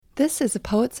This is a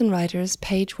Poets and Writers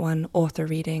Page 1 author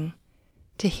reading.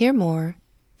 To hear more,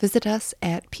 visit us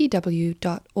at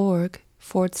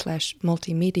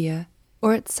pw.org/multimedia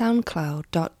or at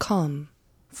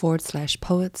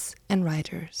soundcloud.com/poets and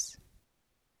writers.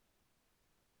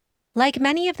 Like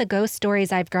many of the ghost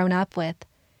stories I've grown up with,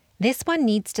 this one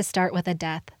needs to start with a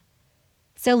death.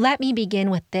 So let me begin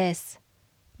with this.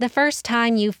 The first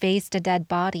time you faced a dead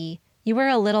body, you were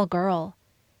a little girl.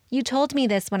 You told me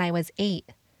this when I was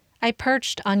 8. I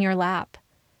perched on your lap.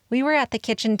 We were at the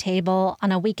kitchen table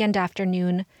on a weekend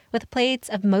afternoon with plates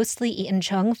of mostly eaten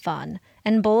chung fun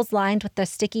and bowls lined with the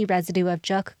sticky residue of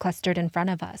juk clustered in front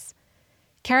of us.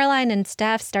 Caroline and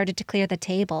Steph started to clear the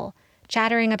table,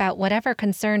 chattering about whatever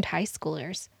concerned high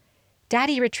schoolers.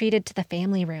 Daddy retreated to the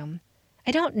family room.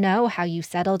 I don't know how you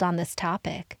settled on this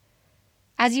topic.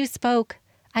 As you spoke,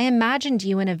 I imagined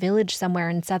you in a village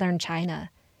somewhere in southern China.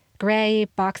 Gray,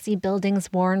 boxy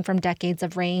buildings worn from decades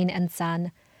of rain and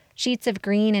sun, sheets of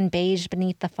green and beige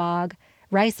beneath the fog,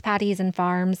 rice paddies and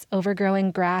farms, overgrowing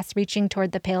grass reaching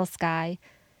toward the pale sky.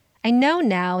 I know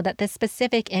now that this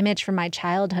specific image from my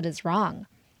childhood is wrong.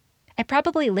 I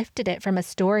probably lifted it from a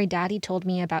story Daddy told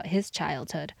me about his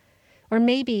childhood. Or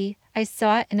maybe I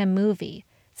saw it in a movie,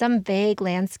 some vague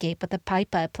landscape with a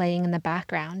pipa playing in the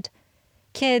background.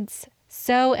 Kids,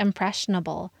 so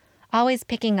impressionable, always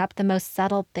picking up the most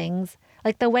subtle things,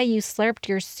 like the way you slurped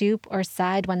your soup or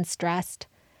sighed when stressed.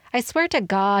 I swear to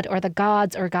God or the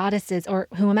gods or goddesses or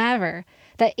whomever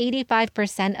that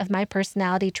 85% of my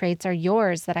personality traits are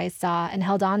yours that I saw and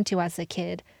held on to as a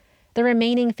kid. The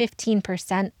remaining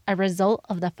 15% a result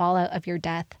of the fallout of your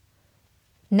death.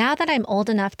 Now that I'm old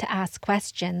enough to ask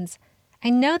questions, I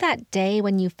know that day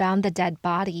when you found the dead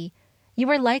body, you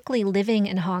were likely living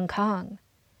in Hong Kong.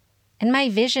 In my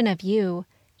vision of you,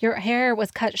 your hair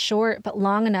was cut short but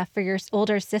long enough for your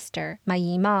older sister, my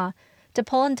Yi-Ma, to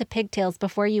pull into pigtails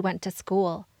before you went to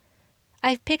school.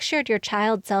 I've pictured your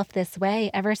child self this way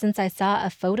ever since I saw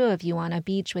a photo of you on a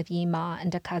beach with Yi-Ma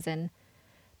and a cousin.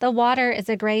 The water is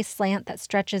a gray slant that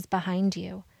stretches behind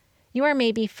you. You are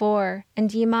maybe 4,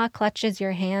 and Yi-Ma clutches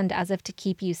your hand as if to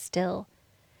keep you still.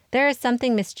 There is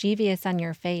something mischievous on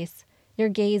your face, your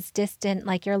gaze distant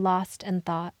like you're lost in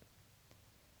thought.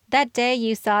 That day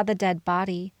you saw the dead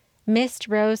body, mist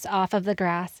rose off of the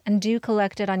grass and dew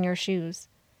collected on your shoes.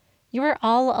 You were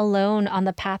all alone on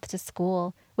the path to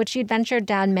school, which you'd ventured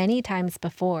down many times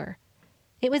before.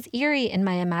 It was eerie in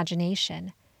my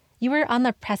imagination. You were on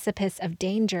the precipice of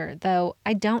danger, though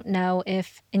I don't know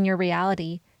if, in your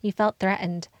reality, you felt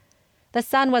threatened. The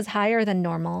sun was higher than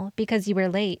normal because you were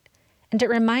late, and it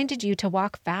reminded you to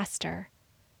walk faster.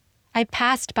 I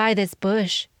passed by this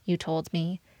bush, you told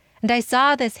me, and I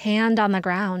saw this hand on the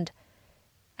ground.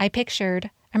 I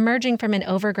pictured, emerging from an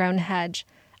overgrown hedge,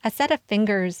 a set of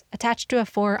fingers attached to a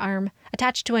forearm,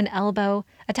 attached to an elbow,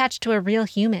 attached to a real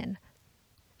human.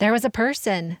 There was a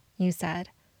person, you said.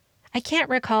 I can't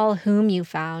recall whom you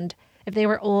found, if they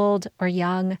were old or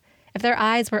young, if their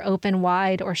eyes were open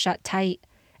wide or shut tight,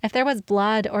 if there was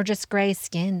blood or just gray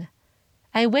skin.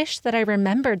 I wish that I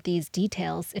remembered these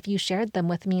details if you shared them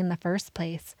with me in the first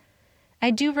place. I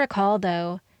do recall,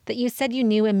 though, that you said you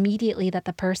knew immediately that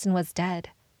the person was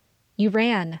dead. You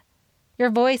ran.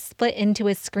 Your voice split into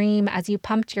a scream as you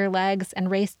pumped your legs and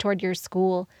raced toward your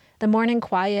school, the morning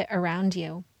quiet around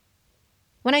you.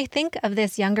 When I think of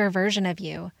this younger version of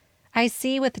you, I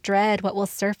see with dread what will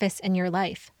surface in your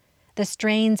life, the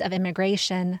strains of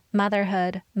immigration,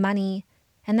 motherhood, money,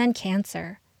 and then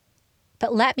cancer.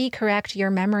 But let me correct your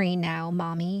memory now,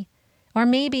 Mommy. Or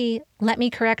maybe let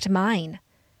me correct mine.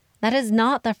 That is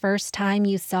not the first time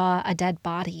you saw a dead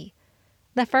body.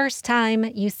 The first time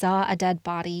you saw a dead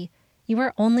body, you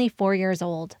were only 4 years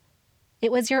old.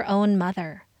 It was your own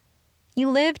mother. You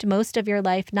lived most of your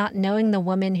life not knowing the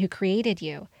woman who created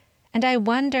you, and I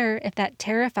wonder if that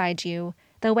terrified you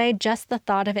the way just the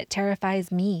thought of it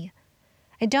terrifies me.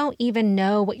 I don't even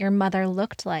know what your mother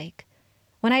looked like.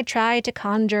 When I try to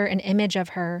conjure an image of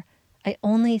her, I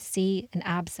only see an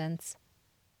absence.